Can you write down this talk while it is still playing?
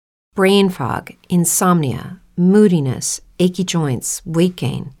brain fog, insomnia, moodiness, achy joints, weight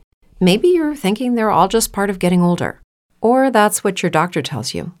gain. Maybe you're thinking they're all just part of getting older, or that's what your doctor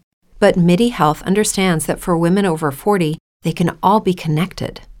tells you. But MIDI Health understands that for women over 40, they can all be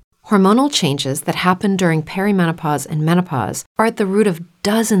connected. Hormonal changes that happen during perimenopause and menopause are at the root of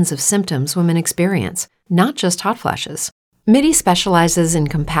dozens of symptoms women experience, not just hot flashes. MIDI specializes in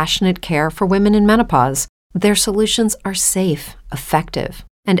compassionate care for women in menopause. Their solutions are safe, effective,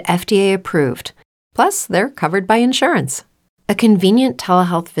 and FDA approved. Plus, they're covered by insurance. A convenient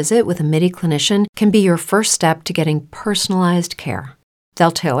telehealth visit with a MIDI clinician can be your first step to getting personalized care.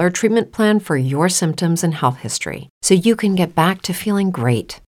 They'll tailor a treatment plan for your symptoms and health history so you can get back to feeling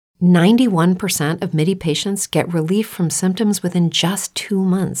great. 91% of MIDI patients get relief from symptoms within just 2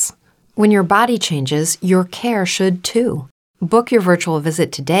 months. When your body changes, your care should too. Book your virtual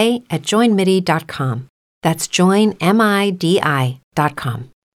visit today at joinmidi.com. That's joinmidi.com.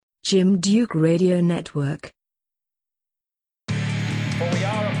 Jim Duke Radio Network. For we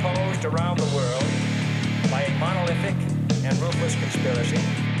are opposed around the world by a monolithic and ruthless conspiracy.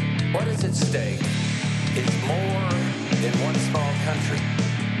 What is at stake is more than one small country.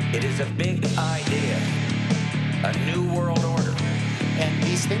 It is a big idea, a new world order. And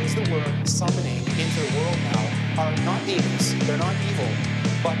these things that we're summoning into the world now are not demons, they're not evil,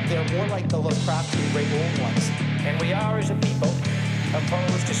 but they're more like the Lovecraftian great old ones. And we are, as a people,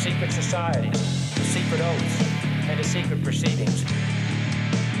 opposed to secret societies, to secret oaths, and to secret proceedings.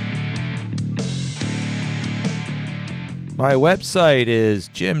 My website is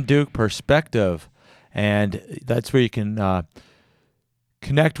Jim Duke Perspective, and that's where you can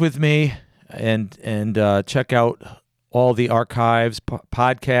connect with me and check out all the archives,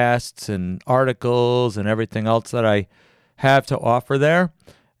 podcasts, and articles, and everything else that I have to offer there.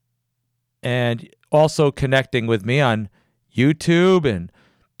 And also connecting with me on YouTube and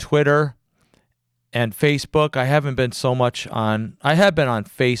Twitter and Facebook. I haven't been so much on. I have been on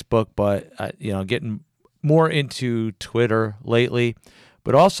Facebook, but getting more into Twitter lately.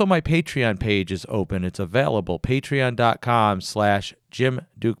 But also my Patreon page is open. It's available. Patreon.com/Jim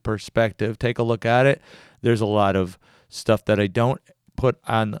Duke Perspective. Take a look at it. There's a lot of stuff that I don't put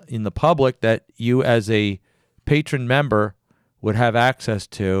on in the public that you as a patron member would have access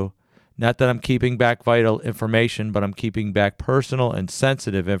to. Not that I'm keeping back vital information, but I'm keeping back personal and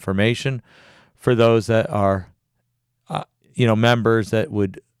sensitive information for those that are, members that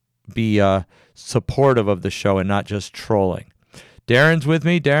would be supportive of the show and not just trolling. Darren's with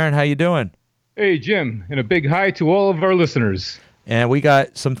me. Darren, how you doing? Hey, Jim, and a big hi to all of our listeners. And we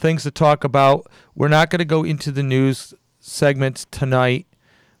got some things to talk about. We're not going to go into the news segments tonight.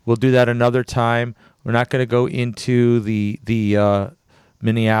 We'll do that another time. We're not going to go into the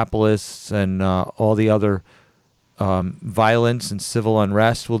Minneapolis and all the other violence and civil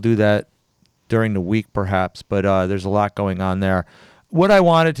unrest. We'll do that during the week perhaps, but there's a lot going on there. What I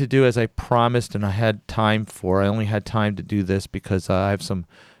wanted to do, as I promised and I had time for, I only had time to do this because I have some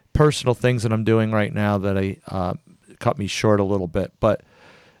personal things that I'm doing right now that I cut me short a little bit. But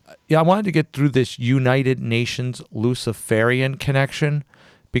I wanted to get through this United Nations Luciferian connection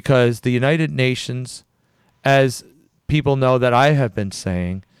because the United Nations, as people know that I have been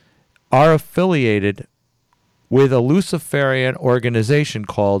saying, are affiliated with a Luciferian organization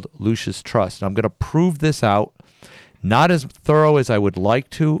called Lucis Trust. And I'm going to prove this out. Not as thorough as I would like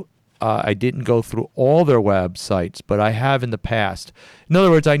to. I didn't go through all their websites, but I have in the past. In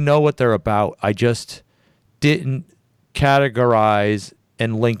other words, I know what they're about. I just didn't categorize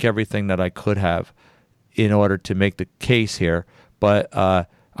and link everything that I could have in order to make the case here. But I'm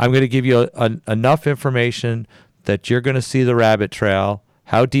going to give you enough information that you're going to see the rabbit trail,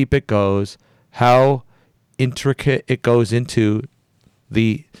 how deep it goes, how intricate it goes into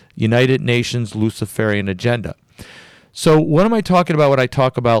the United Nations Luciferian agenda. So what am I talking about when I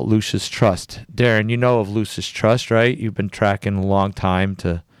talk about Lucis Trust? Darren, you know of Lucis Trust, right? You've been tracking a long time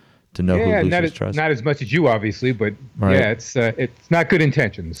to know who Lucis Trust is. Not as much as you, obviously, but right. Yeah, it's not good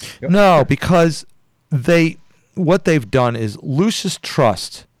intentions. No, because what they've done is Lucis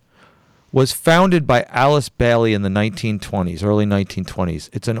Trust was founded by Alice Bailey in the 1920s, early 1920s.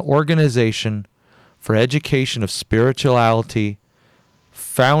 It's an organization for education of spirituality,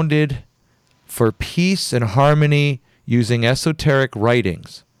 founded for peace and harmony using esoteric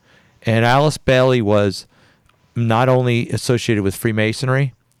writings. And Alice Bailey was not only associated with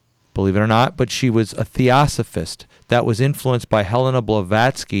Freemasonry, believe it or not, but she was a theosophist that was influenced by Helena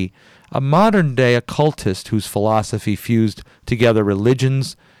Blavatsky, a modern-day occultist whose philosophy fused together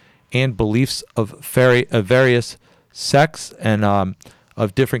religions and beliefs of various sects and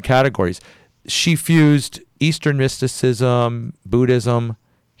of different categories. She fused Eastern mysticism, Buddhism,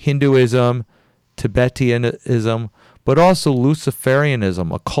 Hinduism, Tibetanism, but also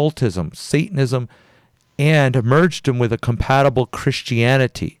Luciferianism, occultism, Satanism, and merged them with a compatible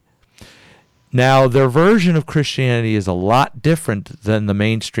Christianity. Now, their version of Christianity is a lot different than the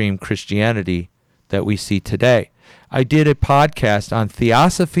mainstream Christianity that we see today. I did a podcast on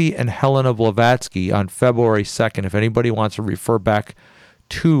Theosophy and Helena Blavatsky on February 2nd. If anybody wants to refer back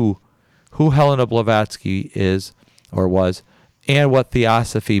to who Helena Blavatsky is or was and what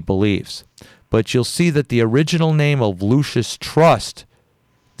Theosophy believes. But you'll see that the original name of Lucius Trust,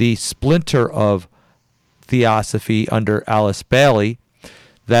 the splinter of Theosophy under Alice Bailey,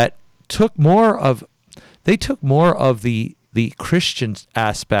 that took more of the Christian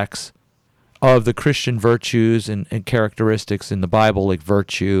aspects of the Christian virtues and characteristics in the Bible, like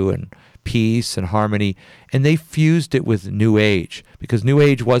virtue and peace and harmony, and they fused it with New Age, because New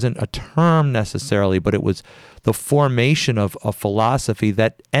Age wasn't a term necessarily, but it was the formation of a philosophy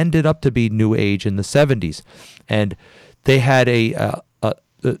that ended up to be New Age in the 70s. And they had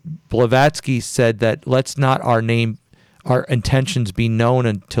Blavatsky said that let's not our intentions be known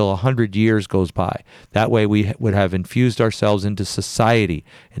until 100 years goes by. That way we would have infused ourselves into society.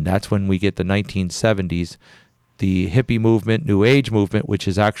 And that's when we get the 1970s, the hippie movement, New Age movement, which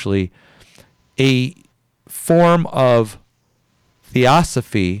is actually a form of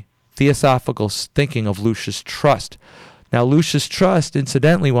theosophical thinking of Lucius Trust. Now, Lucius Trust,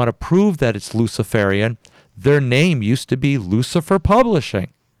 incidentally, want to prove that it's Luciferian. Their name used to be Lucifer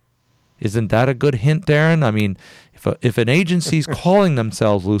Publishing. Isn't that a good hint, Darren? I mean, if an agency's calling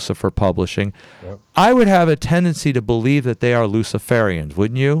themselves Lucifer Publishing, yep, I would have a tendency to believe that they are Luciferians,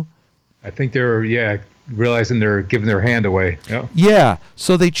 wouldn't you? I think they're, realizing they're giving their hand away. Yep. Yeah,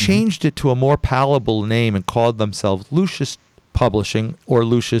 so they changed it to a more palatable name and called themselves Lucius Publishing or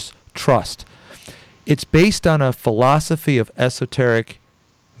Lucius Trust. It's based on a philosophy of esoteric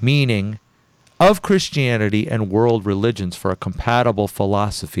meaning of Christianity and world religions for a compatible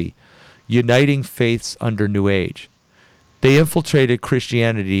philosophy, uniting faiths under New Age. They infiltrated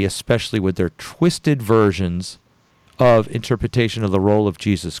Christianity, especially with their twisted versions of interpretation of the role of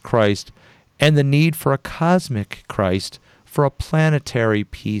Jesus Christ and the need for a cosmic Christ for a planetary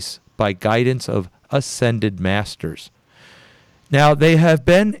peace by guidance of ascended masters. Now, they have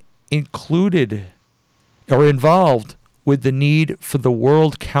been included or involved with the need for the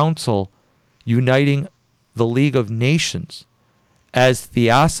World Council uniting the League of Nations, as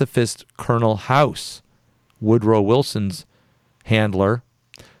Theosophist Colonel House, Woodrow Wilson's handler,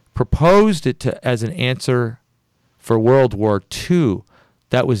 proposed it as an answer for World War II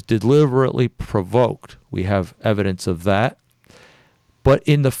that was deliberately provoked. We have evidence of that. But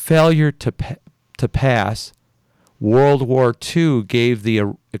in the failure to pass, World War II gave the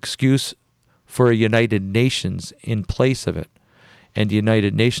excuse for a United Nations in place of it. And the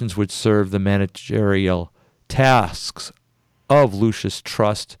United Nations would serve the managerial tasks of Lucius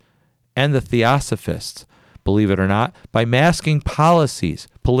Trust and the Theosophists, believe it or not, by masking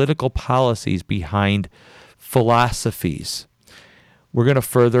political policies behind philosophies. We're going to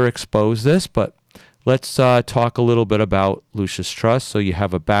further expose this, but let's talk a little bit about Lucius Trust so you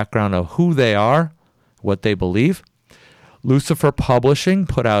have a background of who they are, what they believe. Lucifer Publishing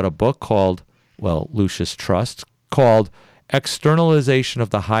put out a book called, Lucius Trust, called Externalization of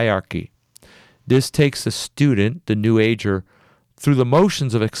the Hierarchy. This takes the student, the New Ager, through the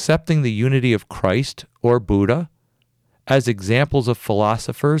motions of accepting the unity of Christ or Buddha as examples of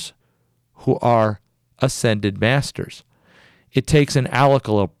philosophers who are ascended masters. It takes an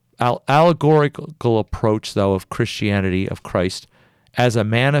allegorical approach, though, of Christianity, of Christ, as a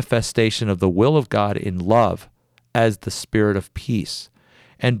manifestation of the will of God in love, as the spirit of peace,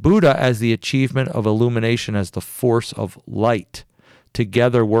 and Buddha as the achievement of illumination as the force of light,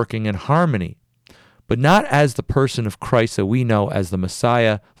 together working in harmony, but not as the person of Christ that we know as the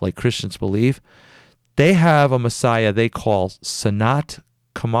Messiah, like Christians believe. They have a Messiah they call Sanat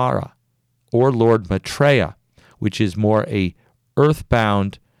Kumara, or Lord Maitreya, which is more a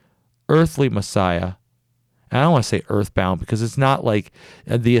earthbound, earthly Messiah. And I don't want to say earthbound because it's not like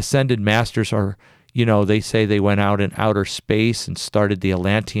the ascended masters are, they say they went out in outer space and started the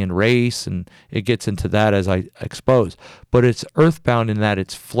Atlantean race, and it gets into that as I expose. But it's earthbound in that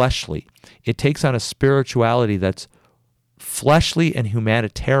it's fleshly. It takes on a spirituality that's fleshly and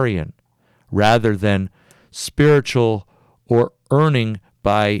humanitarian rather than spiritual or earning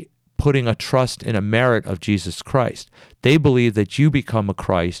by putting a trust in a merit of Jesus Christ. They believe that you become a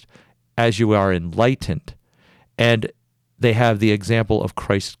Christ as you are enlightened. And they have the example of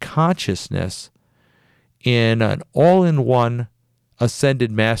Christ consciousness in an all-in-one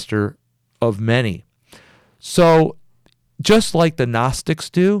ascended master of many. So just like the Gnostics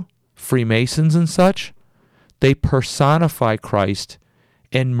do, Freemasons and such, they personify Christ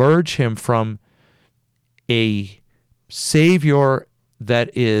and merge him from a savior that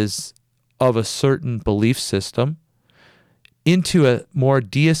is of a certain belief system into a more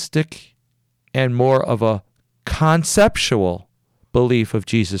deistic and more of a conceptual belief of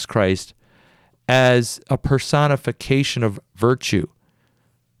Jesus Christ as a personification of virtue.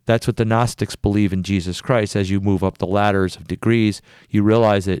 That's what the Gnostics believe in Jesus Christ. As you move up the ladders of degrees, you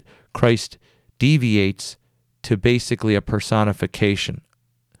realize that Christ deviates to basically a personification.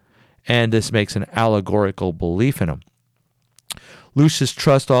 And this makes an allegorical belief in him. Lucis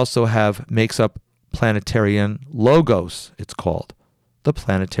Trust also makes up planetarian logos, it's called, the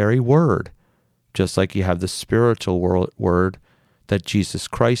planetary word, just like you have the spiritual word that Jesus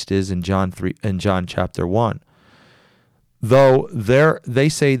Christ is in John chapter 1. Though they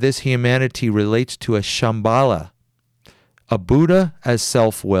say this humanity relates to a Shambhala, a Buddha as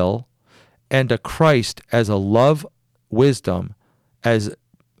self-will, and a Christ as a love wisdom, as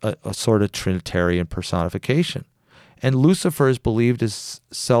a sort of Trinitarian personification. And Lucifer is believed as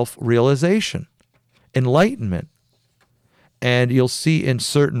self-realization, enlightenment. And you'll see in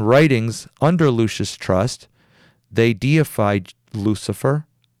certain writings under Lucis Trust, they deified Lucifer.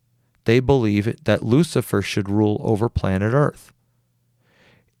 They believe that Lucifer should rule over planet Earth.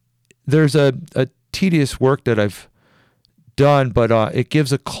 There's a tedious work that I've done, but it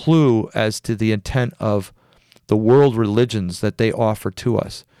gives a clue as to the intent of the world religions that they offer to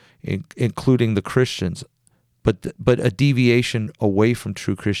us, including the Christians, but a deviation away from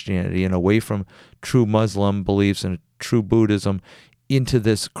true Christianity and away from true Muslim beliefs and true Buddhism into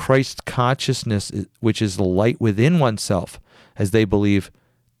this Christ consciousness, which is the light within oneself, as they believe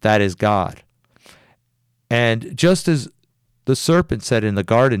that is God. And just as the serpent said in the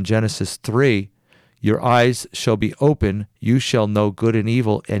garden, Genesis 3, your eyes shall be open, you shall know good and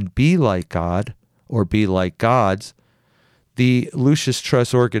evil, and be like God, or be like gods, the Lucis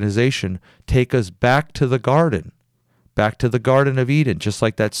Trust organization take us back to the Garden of Eden, just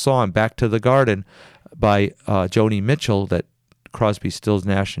like that song, Back to the Garden, by Joni Mitchell that Crosby, Stills,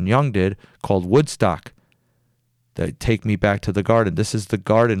 Nash & Young did, called Woodstock. That take me back to the garden. This is the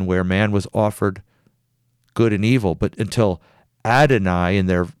garden where man was offered good and evil, but until Adonai, in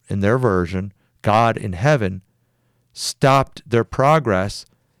their version, God in heaven, stopped their progress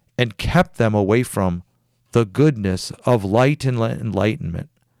and kept them away from the goodness of light and enlightenment.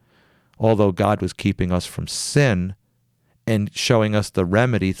 Although God was keeping us from sin and showing us the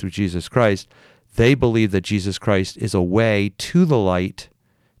remedy through Jesus Christ, they believe that Jesus Christ is a way to the light,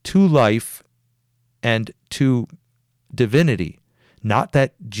 to life, and to divinity. Not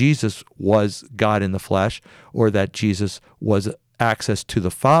that Jesus was God in the flesh or that Jesus was access to the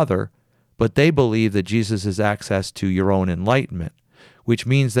Father, but they believe that Jesus is access to your own enlightenment, which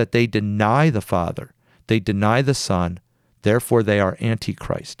means that they deny the Father, they deny the Son, therefore they are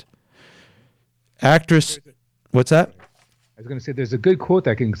Antichrist. Actress, what's that? I was going to say there's a good quote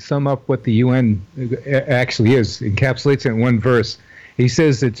that can sum up what the UN actually is, encapsulates it in one verse. He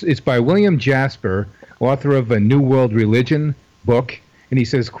says it's by William Jasper, author of A New World Religion book, and he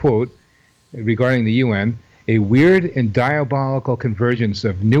says, quote, regarding the UN, a weird and diabolical convergence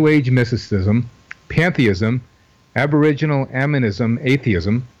of New Age mysticism, pantheism, Aboriginal animism,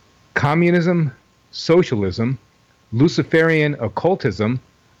 atheism, communism, socialism, Luciferian occultism,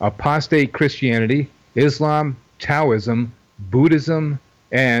 apostate Christianity, Islam, Taoism, Buddhism,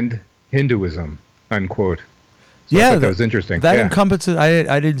 and Hinduism, unquote. So I thought that was interesting. That encompasses.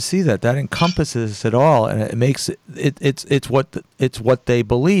 I didn't see that. That encompasses it all, and it makes it's what they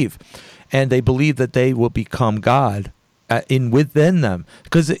believe, and they believe that they will become God within them.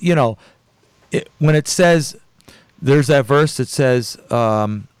 Because when it says, there's that verse that says,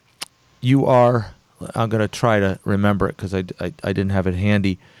 "You are." I'm going to try to remember it because I didn't have it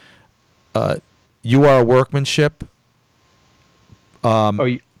handy. You are a workmanship.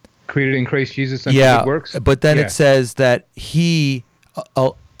 Created in Christ Jesus unto good works? But then it says that he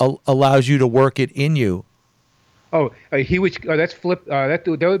allows you to work it in you. He which that's that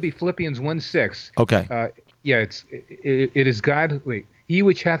would be Philippians 1:6. Okay. It is God. Wait, he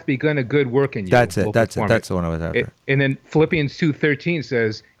which hath begun a good work in you. That's it. That's the one I was after. And then Philippians 2:13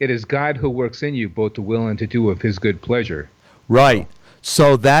 says, "It is God who works in you both to will and to do of His good pleasure." Right.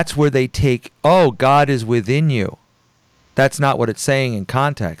 So that's where they take, God is within you. That's not what it's saying in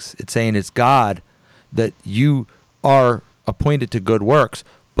context. It's saying it's God, that you are appointed to good works,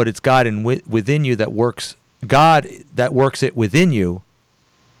 but it's God within you that works. God that works it within you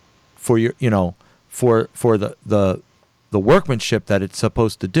for your, for the workmanship that it's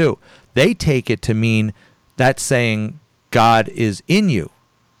supposed to do. They take it to mean that's saying God is in you,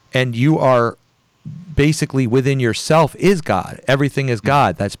 and you are basically within yourself is God. Everything is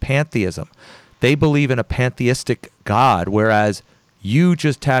God. That's pantheism. They believe in a pantheistic God, whereas you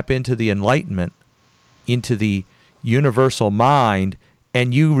just tap into the enlightenment, into the universal mind,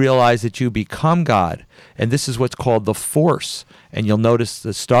 and you realize that you become God. And this is what's called the Force. And you'll notice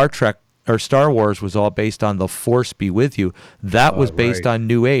the Star Trek or Star Wars was all based on the Force be with you. That was based on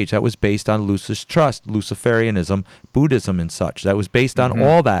New Age. That was based on Lucis Trust, Luciferianism, Buddhism, and such. That was based on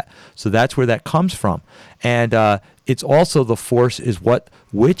all that. So that's where that comes from. And it's also the Force is what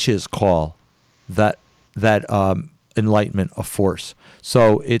witches call that enlightenment a force.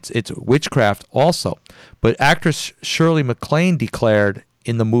 So it's witchcraft also. But actress Shirley MacLaine declared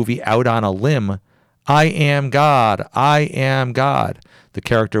in the movie Out on a Limb, "I am God, I am God." The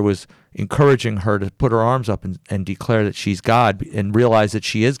character was encouraging her to put her arms up and declare that she's God and realize that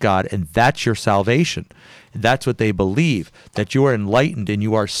she is God, and that's your salvation. That's what they believe, that you are enlightened and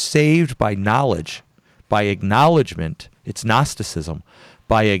you are saved by knowledge, by acknowledgement. It's Gnosticism.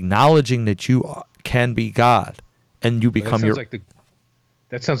 By acknowledging that you can be God, and you become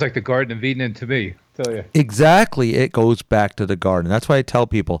that sounds like the Garden of Eden to me. Tell you exactly. It goes back to the garden. That's why I tell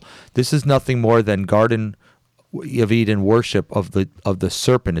people this is nothing more than Garden of Eden worship of the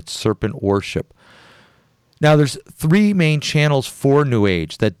serpent. It's serpent worship. Now, there's three main channels for New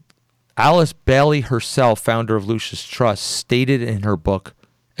Age that Alice Bailey herself, founder of Lucis Trust, stated in her book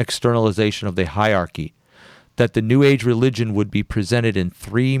Externalization of the Hierarchy, that the New Age religion would be presented in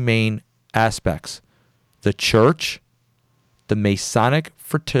three main aspects: the church, the Masonic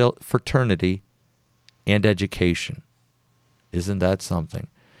fraternity, and education. Isn't that something?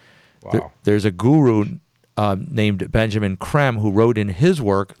 Wow. There's a guru named Benjamin Creme who wrote in his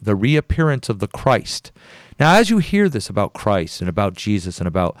work, The Reappearance of the Christ. Now, as you hear this about Christ and about Jesus and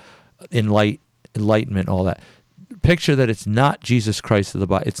about enlightenment, all that, picture that it's not Jesus Christ of the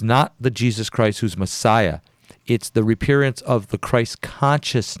Bible. It's not the Jesus Christ who's Messiah. It's the reappearance of the Christ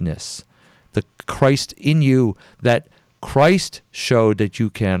consciousness, the Christ in you, that Christ showed that you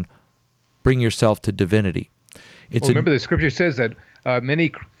can bring yourself to divinity. Remember, the scripture says that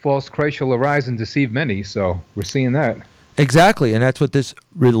many false Christ shall arise and deceive many, so we're seeing that. Exactly, and that's what this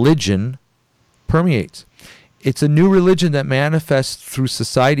religion permeates. It's a new religion that manifests through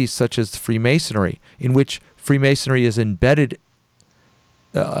societies such as Freemasonry, in which Freemasonry is embedded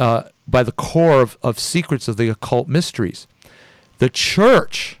by the core of secrets of the occult mysteries. The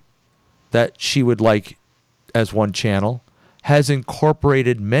church that she would like as one channel has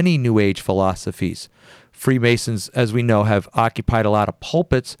incorporated many New Age philosophies. Freemasons, as we know, have occupied a lot of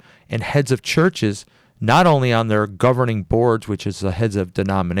pulpits and heads of churches, not only on their governing boards, which is the heads of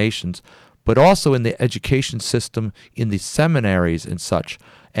denominations, but also in the education system, in the seminaries and such,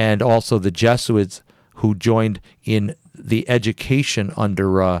 and also the Jesuits who joined in the education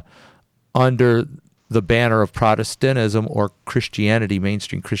under the banner of Protestantism or Christianity,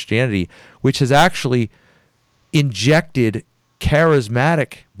 mainstream Christianity, which has actually injected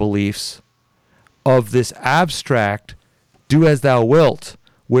charismatic beliefs of this abstract do as thou wilt,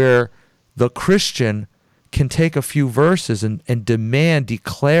 where the Christian can take a few verses and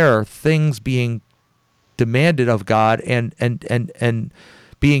declare things being demanded of God and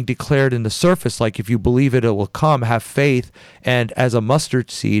being declared in the surface, like if you believe it, it will come, have faith, and as a mustard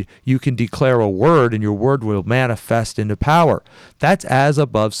seed, you can declare a word and your word will manifest into power. That's as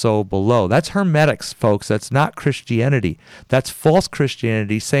above, so below. That's Hermetics, folks. That's not Christianity. That's false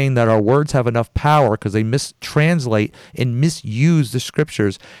Christianity, saying that our words have enough power because they mistranslate and misuse the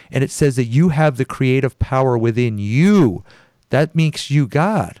scriptures, and it says that you have the creative power within you. That makes you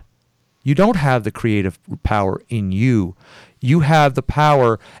God. You don't have the creative power in you. You have the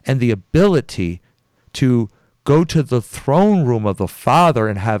power and the ability to go to the throne room of the Father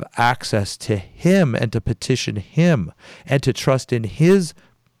and have access to Him and to petition Him and to trust in His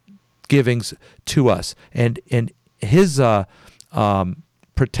givings to us and His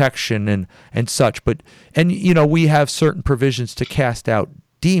protection and such. And we have certain provisions to cast out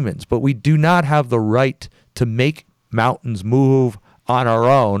demons, but we do not have the right to make mountains move on our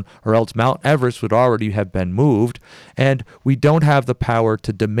own, or else Mount Everest would already have been moved, and we don't have the power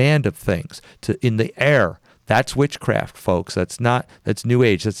to demand of things in the air. That's witchcraft, folks. That's New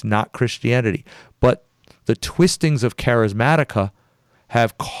Age. That's not Christianity. But the twistings of charismatica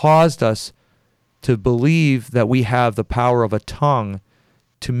have caused us to believe that we have the power of a tongue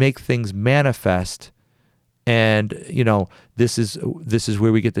to make things manifest. And this is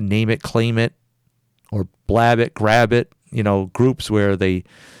where we get the name it, claim it, or blab it, grab it. Groups where they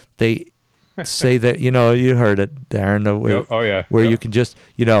say that, you heard it, Darren. Oh, yeah. Where you can just,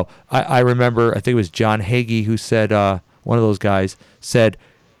 I remember, I think it was John Hagee who said, one of those guys, said,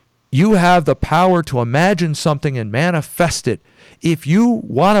 "You have the power to imagine something and manifest it. If you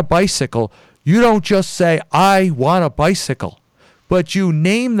want a bicycle, you don't just say, 'I want a bicycle,' but you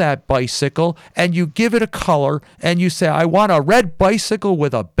name that bicycle and you give it a color and you say, 'I want a red bicycle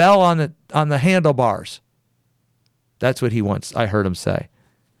with a bell on the handlebars.'" That's what I heard him say.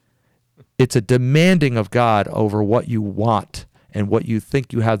 It's a demanding of God over what you want and what you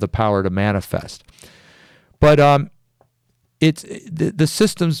think you have the power to manifest. But the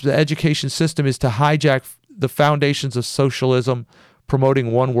education system is to hijack the foundations of socialism,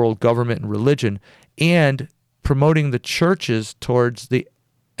 promoting one world government and religion, and promoting the churches towards the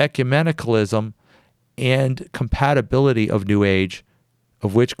ecumenicalism and compatibility of New Age,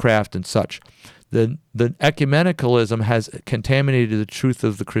 of witchcraft and such. The ecumenicalism has contaminated the truth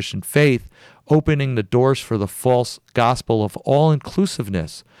of the Christian faith, opening the doors for the false gospel of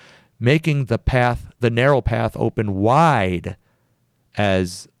all-inclusiveness, making the narrow path open wide,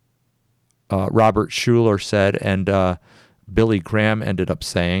 as Robert Schuller said, and Billy Graham ended up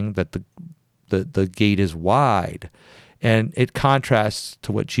saying that the gate is wide. And it contrasts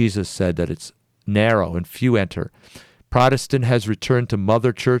to what Jesus said, that it's narrow and few enter. Protestant has returned to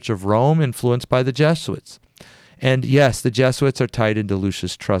Mother Church of Rome, influenced by the Jesuits. And yes, the Jesuits are tied into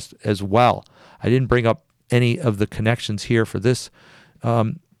Lucis Trust as well. I didn't bring up any of the connections here for this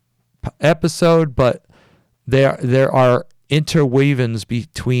episode, but there are interweavings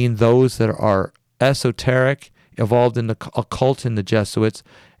between those that are esoteric, evolved in the occult in the Jesuits,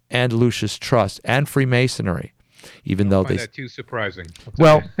 and Lucis Trust, and Freemasonry, even though they... I find that too surprising.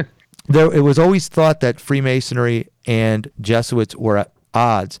 Well, it was always thought that Freemasonry and Jesuits were at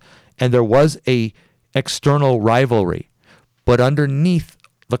odds, and there was a external rivalry. But underneath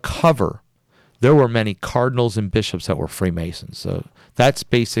the cover, there were many cardinals and bishops that were Freemasons. So that's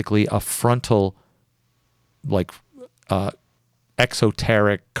basically a frontal,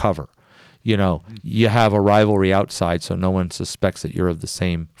 exoteric cover. You know, you have a rivalry outside, so no one suspects that you're of the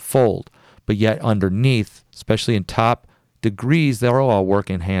same fold. But yet underneath, especially in top degrees, they're all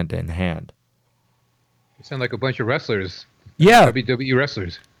working hand in hand. You sound like a bunch of wrestlers. Yeah. WWE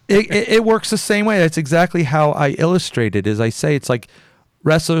wrestlers. It works the same way. That's exactly how I illustrate it. As I say, it's like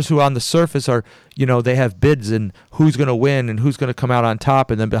wrestlers who on the surface are, they have bids and who's going to win and who's going to come out on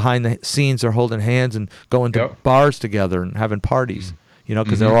top. And then behind the scenes, they're holding hands and going to bars together and having parties,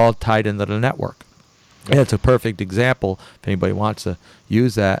 because they're all tied into the network. And it's a perfect example if anybody wants to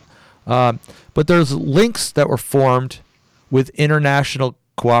use that. But there's links that were formed with International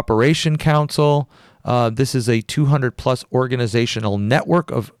Cooperation Council. This is a 200-plus organizational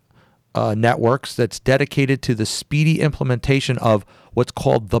network of networks that's dedicated to the speedy implementation of what's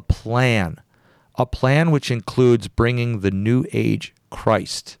called the Plan, a plan which includes bringing the New Age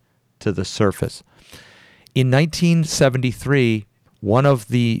Christ to the surface. In 1973, one of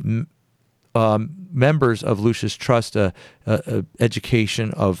the members of Lucis Trust,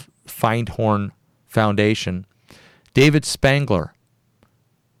 education of Findhorn Foundation, David Spangler,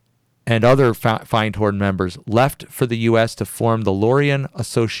 and other Findhorn members left for the U.S. to form the Lorien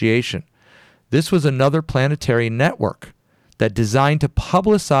Association. This was another planetary network that designed to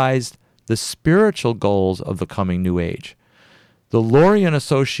publicize the spiritual goals of the coming New Age. The Lorien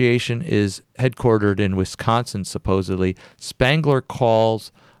Association is headquartered in Wisconsin, supposedly. Spangler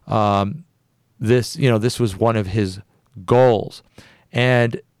calls this was one of his goals.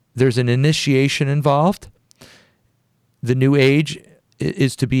 And there's an initiation involved. The New Age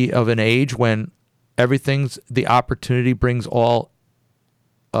is to be of an age when the opportunity brings all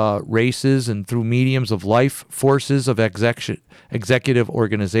races and through mediums of life forces of executive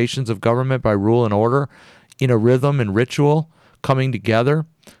organizations of government by rule and order in a rhythm and ritual coming together.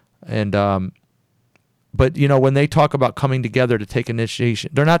 And but when they talk about coming together to take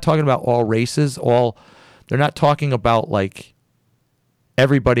initiation, they're not talking about all races, they're not talking about like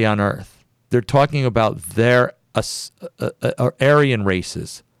everybody on earth. They're talking about their Aryan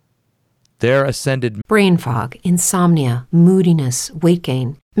races, their ascended... Brain fog, insomnia, moodiness, weight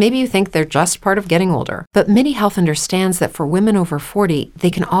gain. Maybe you think they're just part of getting older, but MIDI Health understands that for women over 40, they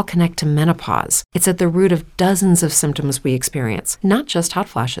can all connect to menopause. It's at the root of dozens of symptoms we experience, not just hot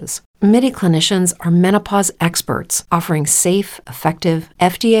flashes. MIDI clinicians are menopause experts, offering safe, effective,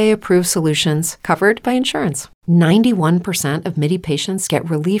 FDA-approved solutions covered by insurance. 91% of MIDI patients get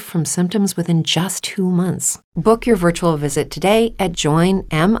relief from symptoms within just 2 months. Book your virtual visit today at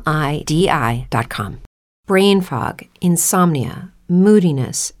joinmidi.com. Brain fog, insomnia,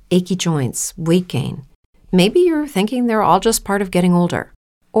 moodiness, achy joints, weight gain. Maybe you're thinking they're all just part of getting older,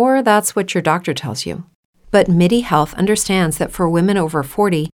 or that's what your doctor tells you. But MIDI Health understands that for women over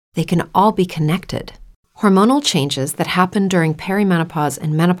 40, they can all be connected. Hormonal changes that happen during perimenopause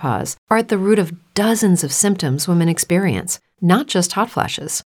and menopause are at the root of dozens of symptoms women experience, not just hot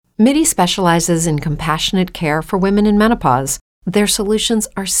flashes. MIDI specializes in compassionate care for women in menopause. Their solutions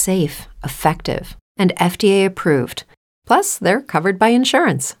are safe, effective, and FDA approved. Plus, they're covered by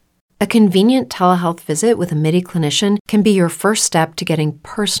insurance. A convenient telehealth visit with a MIDI clinician can be your first step to getting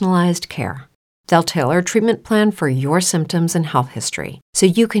personalized care. They'll tailor a treatment plan for your symptoms and health history so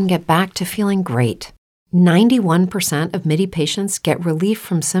you can get back to feeling great. 91% of MIDI patients get relief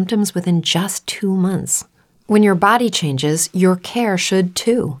from symptoms within just 2 months. When your body changes, your care should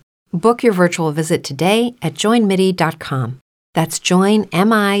too. Book your virtual visit today at joinmidi.com. That's joinmidi.com.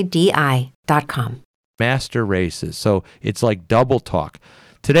 Master races. So it's like double talk.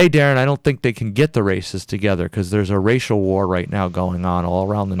 Today, Darren, I don't think they can get the races together because there's a racial war right now going on all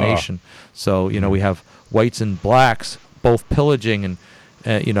around the nation. So, we have whites and blacks both pillaging, and,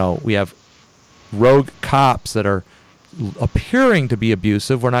 we have rogue cops that are appearing to be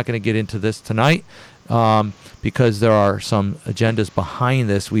abusive. We're not going to get into this tonight because there are some agendas behind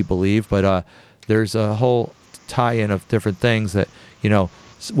this, we believe. But there's a whole tie-in of different things that,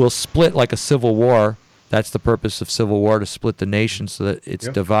 will split like a civil war. That's the purpose of civil war, to split the nation so that it's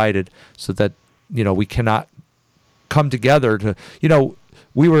divided, so that, we cannot come together to,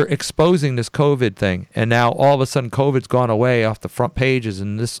 we were exposing this COVID thing, and now all of a sudden COVID's gone away off the front pages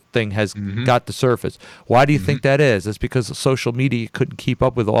and this thing has got the surface. Why do you think that is? It's because social media couldn't keep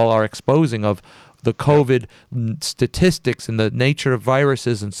up with all our exposing of the COVID statistics and the nature of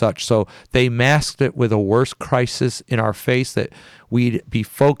viruses and such. So they masked it with a worse crisis in our face that we'd be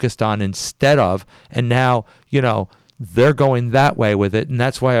focused on instead of. And now, they're going that way with it. And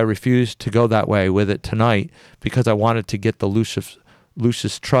that's why I refused to go that way with it tonight, because I wanted to get the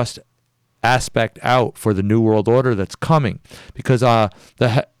Lucis Trust aspect out for the New World Order that's coming. Because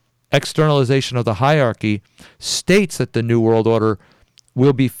the externalization of the hierarchy states that the New World Order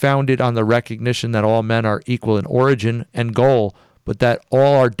will be founded on the recognition that all men are equal in origin and goal, but that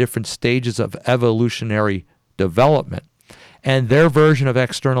all are different stages of evolutionary development. And their version of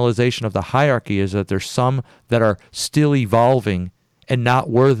externalization of the hierarchy is that there's some that are still evolving and not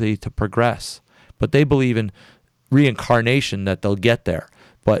worthy to progress. But they believe in reincarnation, that they'll get there.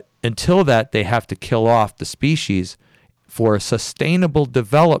 But until that, they have to kill off the species for a sustainable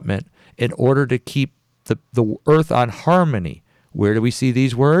development in order to keep the earth on harmony. Where do we see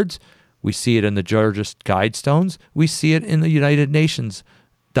these words? We see it in the Georgia Guidestones. We see it in the United Nations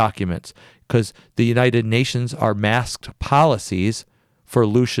documents, because the United Nations are masked policies for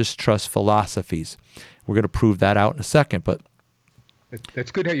Lucis Trust philosophies. We're going to prove that out in a second. But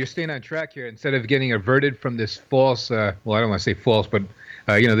that's good how you're staying on track here instead of getting averted from this false, well, I don't want to say false, but,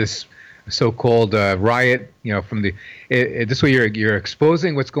 this so-called riot, from the, this way you're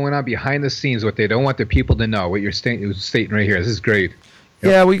exposing what's going on behind the scenes, what they don't want the people to know, what you're stating right here. This is great.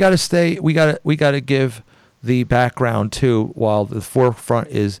 Yep. Yeah, we got to give the background too, while the forefront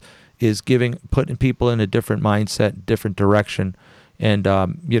is putting people in a different mindset, different direction. And,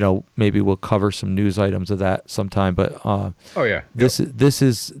 maybe we'll cover some news items of that sometime. But this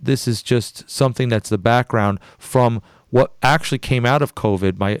is just something that's the background from what actually came out of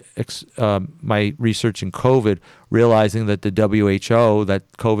COVID. My research in COVID, realizing that the WHO,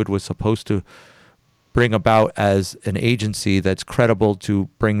 that COVID was supposed to bring about as an agency that's credible to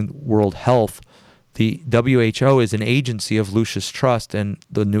bring world health. The WHO is an agency of Lucis Trust and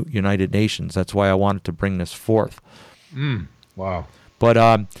the new United Nations. That's why I wanted to bring this forth. Wow.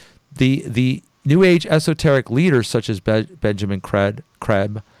 But the New Age esoteric leaders such as Benjamin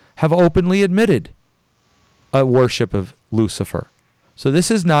Kreb have openly admitted a worship of Lucifer. So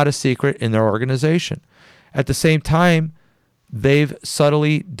this is not a secret in their organization. At the same time, they've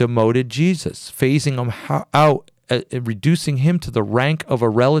subtly demoted Jesus, phasing him out, reducing him to the rank of a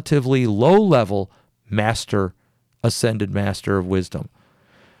relatively low-level ascended master of wisdom.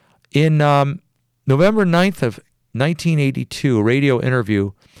 In November 9th of 1982, a radio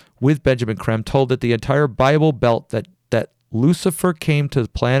interview with Benjamin Kreb told that the entire Bible Belt that Lucifer came to the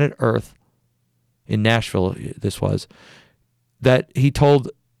planet Earth, in Nashville this was, that he told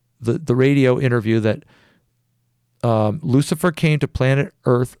the radio interview that Lucifer came to planet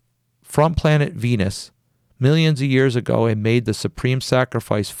Earth from planet Venus millions of years ago and made the supreme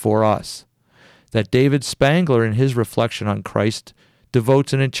sacrifice for us. That David Spangler, in his reflection on Christ,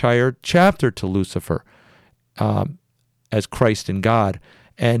 devotes an entire chapter to Lucifer as Christ and God.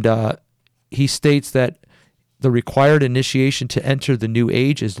 And he states that the required initiation to enter the new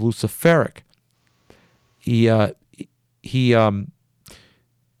age is Luciferic. He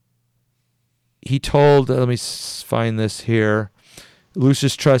told, let me find this here.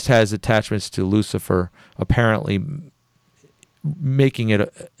 Lucis Trust has attachments to Lucifer, apparently making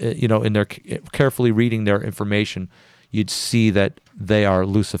it, in their carefully reading their information, you'd see that they are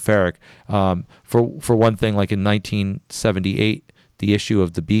Luciferic. For one thing, like in 1978, the issue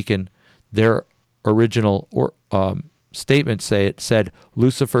of the Beacon, their original statement said,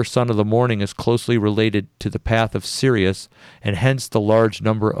 Lucifer, son of the morning, is closely related to the path of Sirius, and hence the large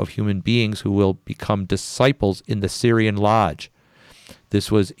number of human beings who will become disciples in the Syrian Lodge.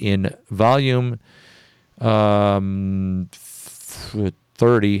 This was in volume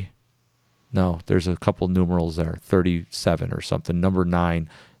 30. No, there's a couple numerals there, 37 or something, number 9,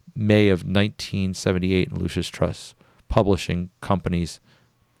 May of 1978 in Lucis Trust Publishing Company's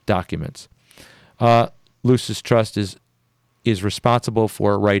documents. Lucis Trust is responsible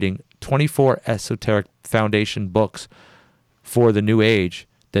for writing 24 esoteric foundation books for the New Age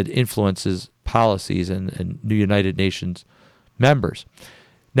that influences policies and New United Nations members.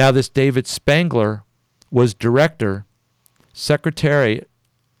 Now, this David Spangler was director, secretary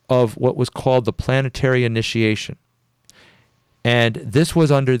of what was called the Planetary Initiation. And this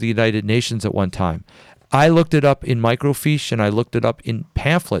was under the United Nations at one time. I looked it up in microfiche and I looked it up in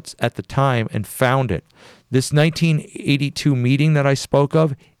pamphlets at the time and found it. This 1982 meeting that I spoke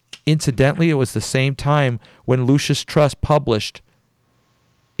of, incidentally, it was the same time when Lucis Trust published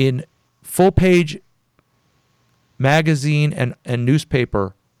in full-page magazine and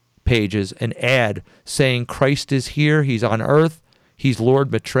newspaper pages an ad saying Christ is here, he's on earth, he's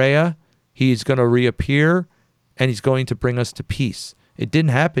Lord Maitreya, he's going to reappear, and he's going to bring us to peace. It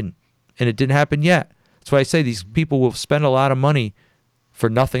didn't happen, and it didn't happen yet. That's why I say these people will spend a lot of money for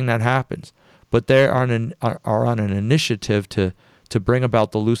nothing that happens. But they are on an initiative to bring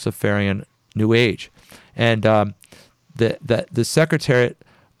about the Luciferian New Age. And the Secretary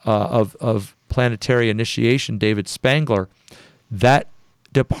of Planetary Initiation, David Spangler, that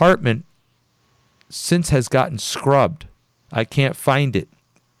department since has gotten scrubbed. I can't find it.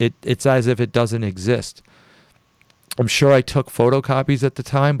 It's as if it doesn't exist. I'm sure I took photocopies at the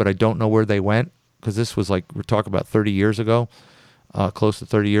time, but I don't know where they went, because this was like, we're talking about 30 years ago, close to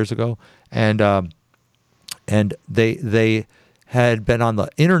 30 years ago. And they had been on the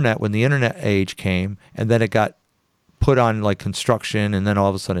internet when the internet age came, and then it got put on like construction, and then all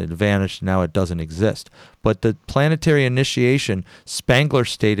of a sudden it vanished. Now it doesn't exist. But the Planetary Initiation, Spangler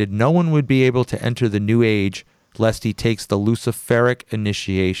stated, no one would be able to enter the New Age lest he takes the Luciferic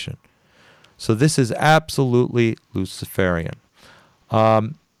initiation. So this is absolutely Luciferian.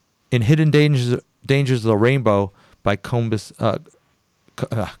 In Hidden Dangers of the Rainbow by Constance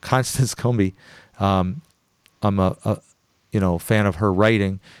Combe, I'm a fan of her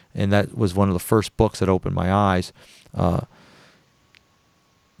writing, and that was one of the first books that opened my eyes.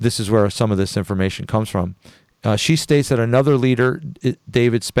 This is where some of this information comes from. She states that another leader,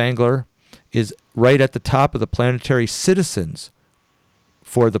 David Spangler, is right at the top of the planetary citizens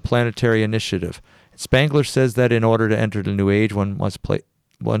for the Planetary Initiative. Spangler says that in order to enter the New Age, one must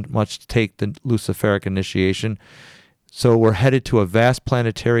take the Luciferic initiation. So we're headed to a vast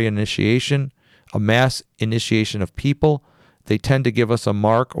planetary initiation, a mass initiation of people. They tend to give us a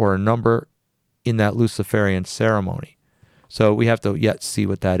mark or a number in that Luciferian ceremony. So we have to yet see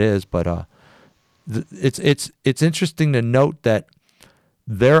what that is, but it's interesting to note that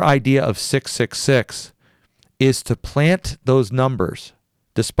their idea of 666 is to plant those numbers,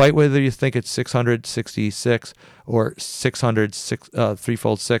 despite whether you think it's 666 or 600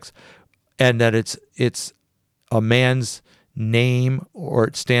 threefold 6, and that it's a man's name, or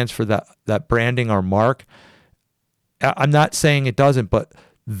it stands for that branding or mark. I'm not saying it doesn't, but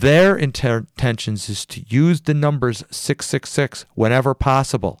their intentions is to use the numbers 666 whenever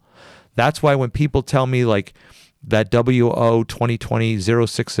possible. That's why when people tell me like that WO 2020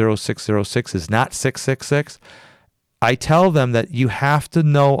 060606 is not 666, I tell them that you have to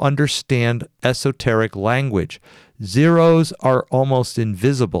understand esoteric language. Zeros are almost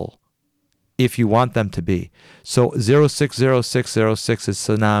invisible if you want them to be. So 060606 is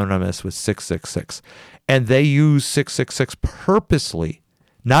synonymous with 666. And they use 666 purposely,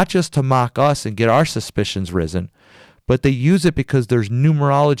 not just to mock us and get our suspicions risen, but they use it because there's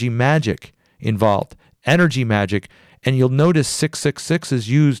numerology magic involved, energy magic, and you'll notice 666 is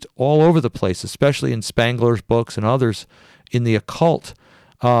used all over the place, especially in Spangler's books and others in the occult.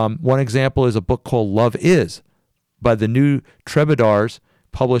 One example is a book called Love Is by the New Troubadours,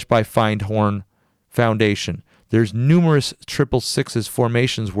 published by Findhorn Foundation. There's numerous 666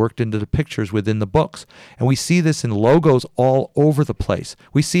 formations worked into the pictures within the books. And we see this in logos all over the place.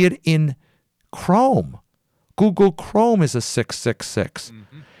 We see it in Chrome. Google Chrome is a 666.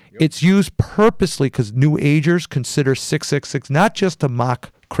 Mm-hmm. It's used purposely because New Agers consider 666 not just to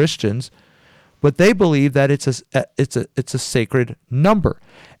mock Christians, but they believe that it's a sacred number,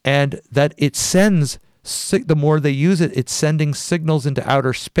 and that it sends. The more they use it, it's sending signals into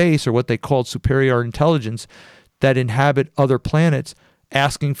outer space, or what they call superior intelligence, that inhabit other planets,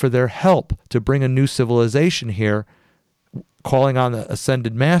 asking for their help to bring a new civilization here, calling on the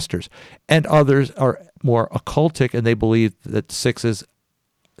ascended masters. And others are more occultic, and they believe that sixes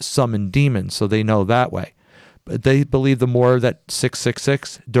summon demons, so they know that way. But they believe the more that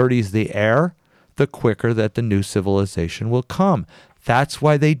 666 dirties the air, the quicker that the new civilization will come. That's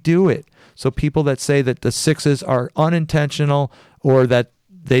why they do it. So people that say that the sixes are unintentional or that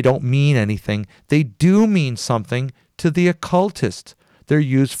they don't mean anything, they do mean something to the occultists. They're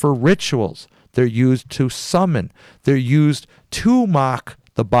used for rituals. They're used to summon. They're used to mock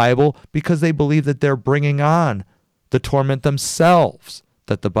the Bible because they believe that they're bringing on the torment themselves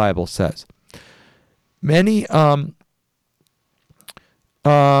that the Bible says. Many, like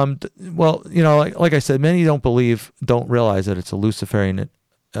I said, many don't realize that it's a Luciferian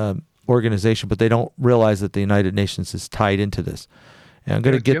organization, but they don't realize that the United Nations is tied into this. And I'm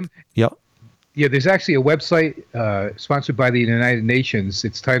going to get, Jim? Yep. Yeah, there's actually a website sponsored by the United Nations.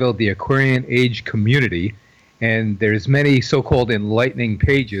 It's titled the Aquarian Age Community, and there's many so-called enlightening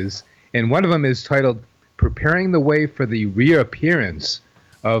pages, and one of them is titled Preparing the Way for the Reappearance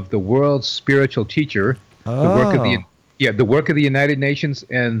of the World's Spiritual Teacher, the work of the United Nations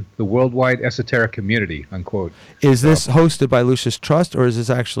and the worldwide esoteric community, unquote. Is this hosted by Lucis Trust, or is this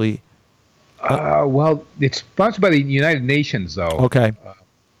actually... Well, it's sponsored by the United Nations, though. Okay.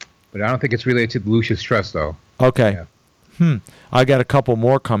 But I don't think it's related to Lucis Trust, though. Okay. Yeah. I got a couple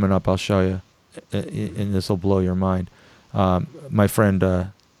more coming up I'll show you, and this will blow your mind. My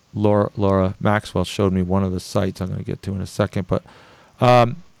friend Laura Maxwell showed me one of the sites I'm going to get to in a second, but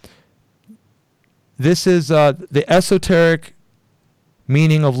this is the esoteric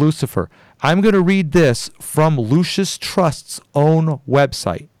meaning of Lucifer. I'm going to read this from Lucis Trust's own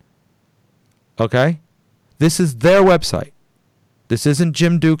website. Okay? This is their website. This isn't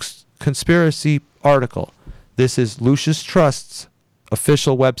Jim Duke's conspiracy article. This is Lucis Trust's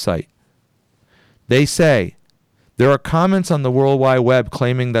official website. They say, there are comments on the World Wide Web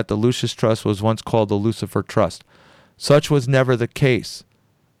claiming that the Lucis Trust was once called the Lucifer Trust. Such was never the case.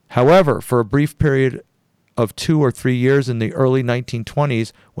 However, for a brief period of 2 or 3 years in the early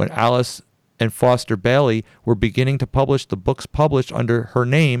 1920s, when Alice and Foster Bailey were beginning to publish the books published under her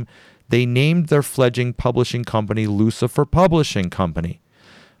name, they named their fledgling publishing company Lucifer Publishing Company.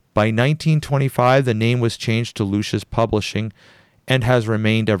 By 1925, the name was changed to Lucis Publishing and has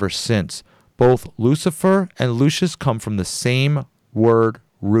remained ever since. Both Lucifer and Lucis come from the same word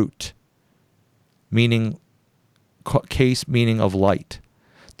root, meaning case meaning of light.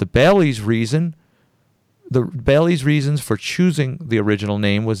 The Bailey's reasons for choosing the original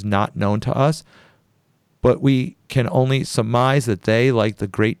name was not known to us, but we can only surmise that they, like the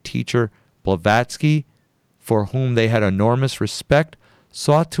great teacher Blavatsky, for whom they had enormous respect,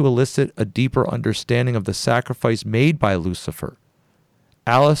 sought to elicit a deeper understanding of the sacrifice made by Lucifer.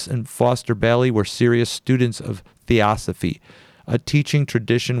 Alice and Foster Bailey were serious students of theosophy, a teaching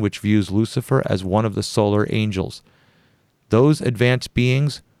tradition which views Lucifer as one of the solar angels. Those advanced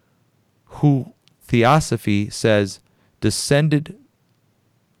beings who theosophy says descended,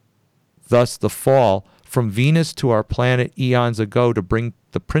 thus the fall, from Venus to our planet eons ago to bring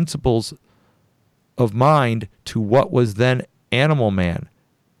the principles of mind to what was then animal man.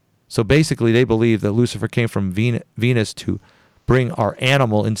 So basically they believe that Lucifer came from Venus to bring our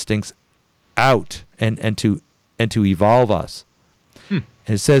animal instincts out and to evolve us. And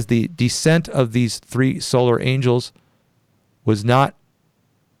it says the descent of these 3 solar angels was not,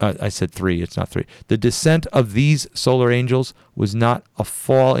 I said 3, it's not 3. The descent of these solar angels was not a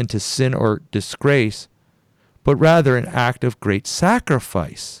fall into sin or disgrace, but rather an act of great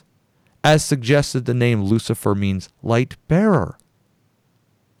sacrifice. As suggested, the name Lucifer means light bearer.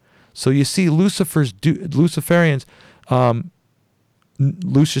 So you see, Luciferians,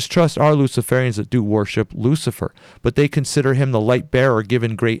 Lucis Trust are Luciferians that do worship Lucifer, but they consider him the light bearer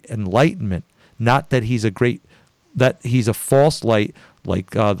given great enlightenment, not that he's a false light,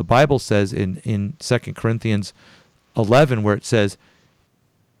 like the Bible says in 2 Corinthians 11, where it says,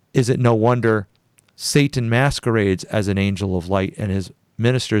 is it no wonder Satan masquerades as an angel of light and his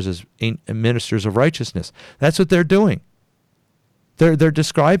ministers as ministers of righteousness? That's what they're doing. They're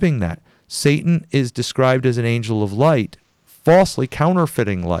describing that. Satan is described as an angel of light, falsely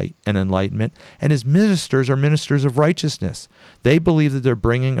counterfeiting light and enlightenment, and his ministers are ministers of righteousness. They believe that they're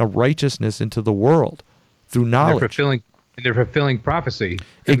bringing a righteousness into the world through knowledge. And they're fulfilling prophecy.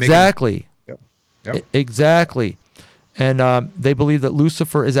 They're Exactly. Yep. Exactly. And they believe that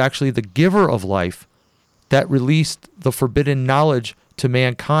Lucifer is actually the giver of life that released the forbidden knowledge to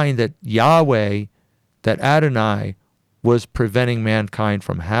mankind that Yahweh, that Adonai, was preventing mankind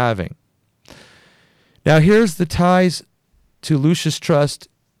from having. Now here's the ties to Lucis Trust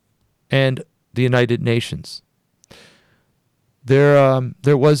and the United Nations. There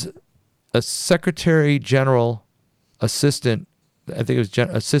was a Secretary General Assistant, I think it was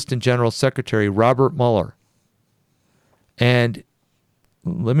Assistant General Secretary Robert Mueller. And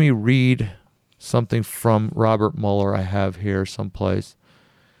let me read something from Robert Mueller I have here someplace.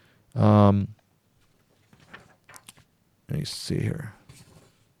 Let me see here.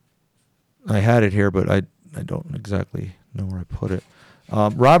 I had it here, but I don't exactly know where I put it.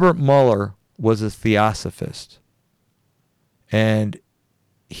 Robert Mueller was a theosophist. And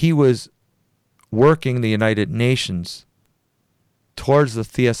he was working the United Nations towards the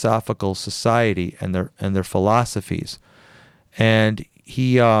Theosophical Society and their philosophies. And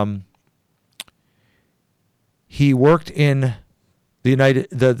he worked in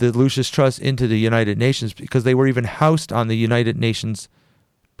the Lucis Trust into the United Nations because they were even housed on the United Nations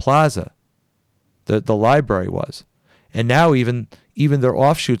Plaza. The library was. And now even their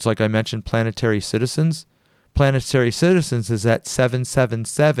offshoots, like I mentioned, Planetary Citizens is at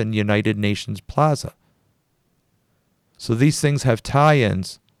 777 United Nations Plaza. So these things have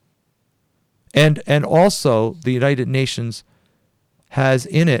tie-ins. And also the United Nations has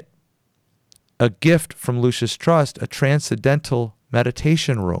in it a gift from Lucis Trust, a transcendental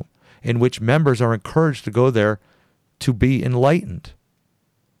meditation room in which members are encouraged to go there to be enlightened.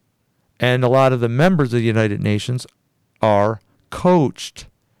 And a lot of the members of the United Nations are coached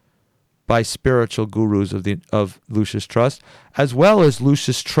by spiritual gurus of Lucis Trust, as well as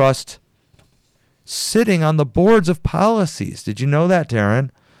Lucis Trust sitting on the boards of policies. Did you know that,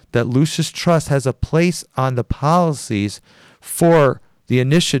 Darren? That Lucis Trust has a place on the policies for the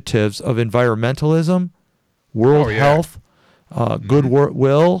initiatives of environmentalism, world health,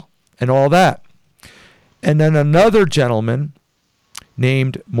 goodwill, and all that. And then another gentleman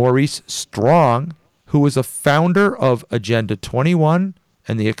named Maurice Strong, who was a founder of Agenda 21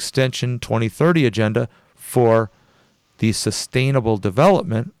 and the Extension 2030 agenda for the sustainable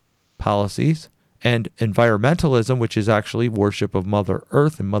development policies and environmentalism, which is actually worship of Mother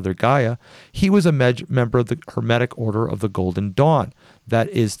Earth and Mother Gaia. He was a member of the Hermetic Order of the Golden Dawn, that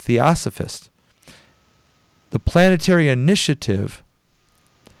is Theosophist. The Planetary Initiative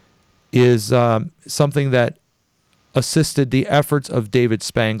is something that assisted the efforts of David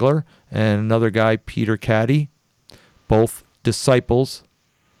Spangler and another guy, Peter Caddy, both disciples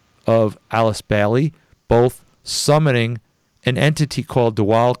of Alice Bailey, both summoning an entity called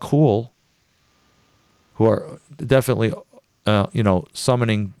Dwal Kul, who are definitely,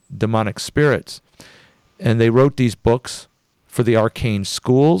 summoning demonic spirits. And they wrote these books for the arcane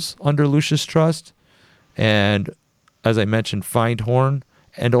schools under Lucis Trust, and as I mentioned, Findhorn,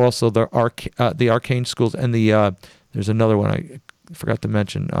 and also the arcane schools, and there's another one I forgot to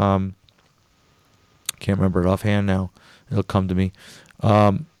mention. Can't remember it offhand now. It'll come to me.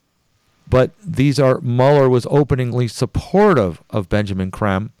 But Mueller was openly supportive of Benjamin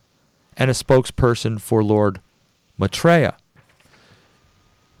Creme and a spokesperson for Lord Maitreya.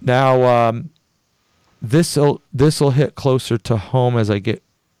 Now, this'll hit closer to home as I get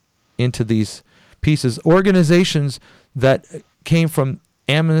into these pieces. Organizations that came from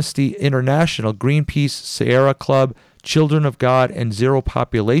Amnesty International, Greenpeace, Sierra Club, Children of God, and Zero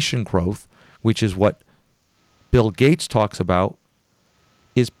Population Growth, which is what Bill Gates talks about,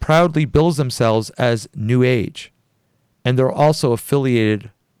 proudly bills themselves as New Age. And they're also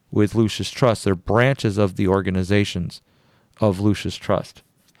affiliated with Lucis Trust. They're branches of the organizations of Lucis Trust.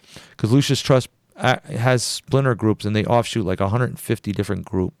 Because Lucis Trust has splinter groups, and they offshoot like 150 different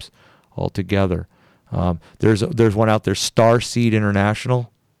groups altogether. There's one out there, Starseed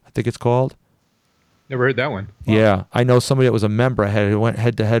International, I think it's called. Never heard that one. Wow. Yeah, I know somebody that was a member. I went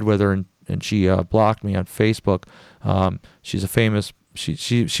head to head with her, and she blocked me on Facebook. She's a famous.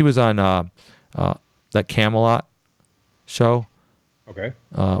 She was on that Camelot show. Okay.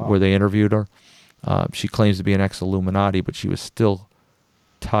 Where they interviewed her. She claims to be an ex-Illuminati, but she was still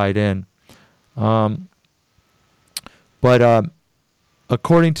tied in. But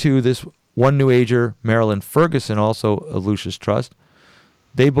according to this one New Ager, Marilyn Ferguson, also a Lucis Trust,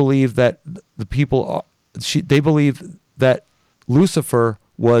 they believe that they believe that Lucifer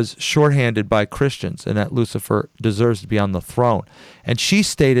was shorthanded by Christians and that Lucifer deserves to be on the throne. And she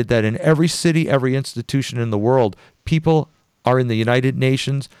stated that in every city, every institution in the world, people are in the United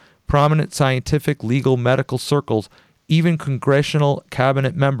Nations, prominent scientific, legal, medical circles, even congressional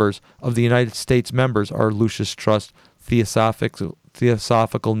cabinet members of the United States members are Lucis Trust Theosophical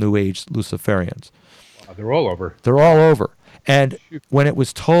New Age Luciferians. Wow, they're all over. They're all over. And when it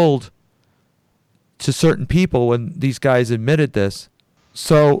was told to certain people, when these guys admitted this,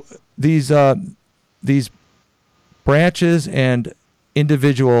 so these branches and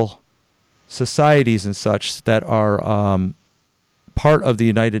individual societies and such that are part of the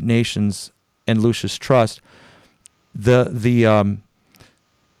United Nations and Lucis Trust, the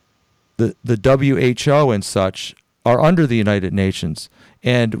WHO and such are under the United Nations.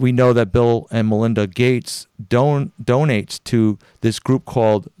 And we know that Bill and Melinda Gates donates to this group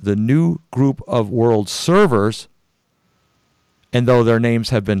called the New Group of World Servers. And though their names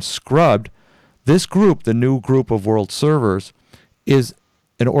have been scrubbed, this group, the New Group of World Servers, is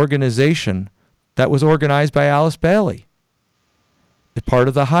an organization that was organized by Alice Bailey. It's part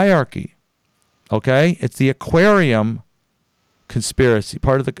of the hierarchy. Okay? It's the Aquarium conspiracy,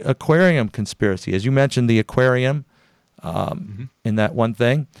 part of the Aquarium conspiracy. As you mentioned, the Aquarium in that one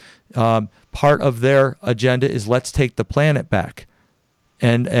thing. Part of their agenda is let's take the planet back.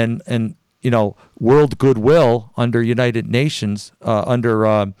 And world goodwill under United Nations,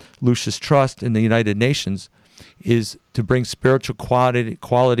 under Lucis Trust in the United Nations, is to bring spiritual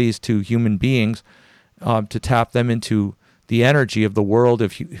qualities to human beings, to tap them into the energy of the world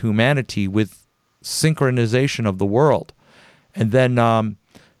of humanity with synchronization of the world. And then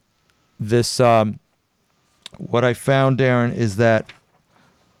what I found, Darren, is that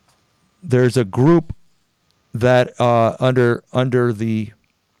there's a group that under the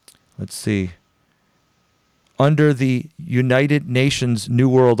United Nations New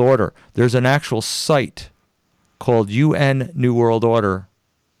World Order, there's an actual site called UN New World Order,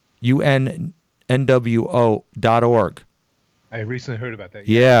 UNNWO.org. I recently heard about that.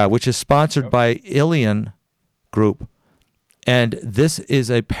 Yeah, which is sponsored by Ilian Group. And this is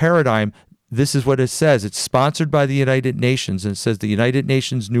a paradigm. This is what it says. It's sponsored by the United Nations, and it says the United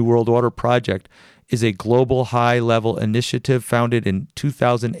Nations New World Order Project is a global high-level initiative founded in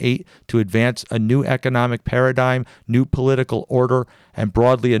 2008 to advance a new economic paradigm, new political order, and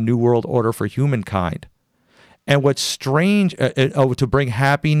broadly a new world order for humankind. And what's strange, to bring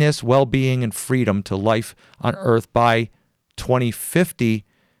happiness, well-being, and freedom to life on Earth by 2050,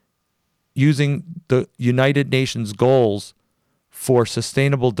 using the United Nations goals for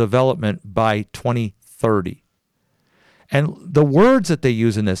sustainable development by 2030. And the words that they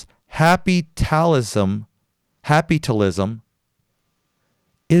use in this, happitalism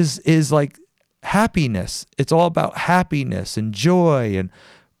is like happiness. It's all about happiness and joy and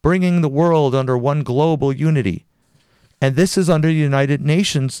bringing the world under one global unity. And this is under the United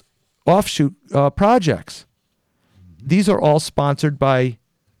Nations offshoot projects. These are all sponsored by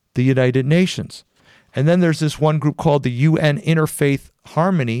the United Nations. And then there's this one group called the UN Interfaith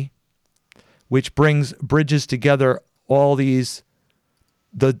Harmony, which bridges together all the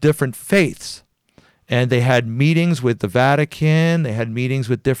different faiths. And they had meetings with the Vatican, they had meetings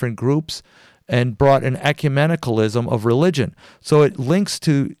with different groups, and brought an ecumenicalism of religion. So it links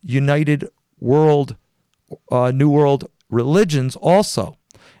to United World, New World religions also.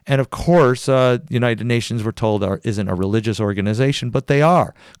 And of course, United Nations, we're told, isn't a religious organization, but they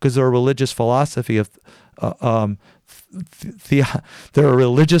are, because they're a religious philosophy of they're a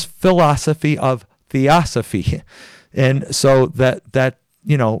religious philosophy of theosophy, and so that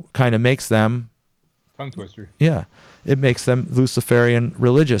kind of makes them tongue twister. Yeah, it makes them Luciferian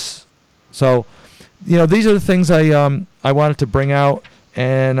religious. So, these are the things I wanted to bring out,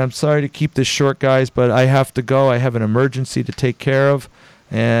 and I'm sorry to keep this short, guys, but I have to go. I have an emergency to take care of.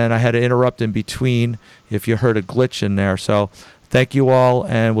 And I had to interrupt in between if you heard a glitch in there. So thank you all,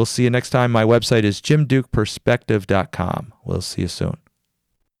 and we'll see you next time. My website is jimdukeperspective.com. We'll see you soon.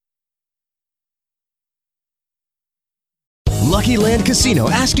 Lucky Land Casino,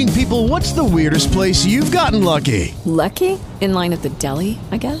 asking people, what's the weirdest place you've gotten lucky? Lucky? In line at the deli,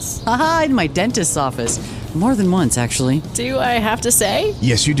 I guess? Aha, in my dentist's office. More than once, actually. Do I have to say?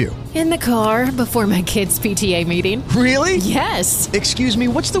 Yes, you do. In the car before my kids' PTA meeting. Really? Yes. Excuse me,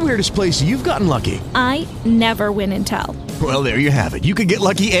 what's the weirdest place you've gotten lucky? I never win and tell. Well, there you have it. You can get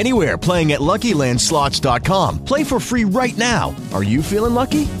lucky anywhere, playing at LuckyLandSlots.com. Play for free right now. Are you feeling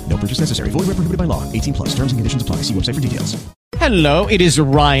lucky? No purchase necessary. Void where prohibited by law. 18+. Terms and conditions apply. See website for details. Hello, it is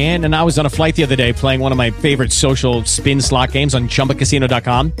Ryan, and I was on a flight the other day playing one of my favorite social spin slot games on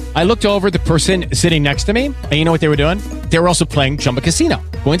ChumbaCasino.com. I looked over at the person sitting next to me, and you know what they were doing? They were also playing Chumba Casino.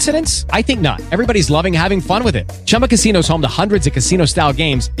 Coincidence? I think not. Everybody's loving having fun with it. Chumba Casino is home to hundreds of casino-style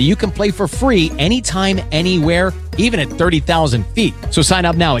games that you can play for free anytime, anywhere, even at 30,000 feet. So sign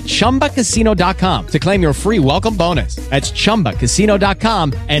up now at ChumbaCasino.com to claim your free welcome bonus. That's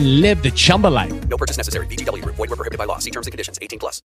ChumbaCasino.com and live the Chumba life. No purchase necessary. VGW Group. Void where prohibited by law. See terms and conditions. 18+.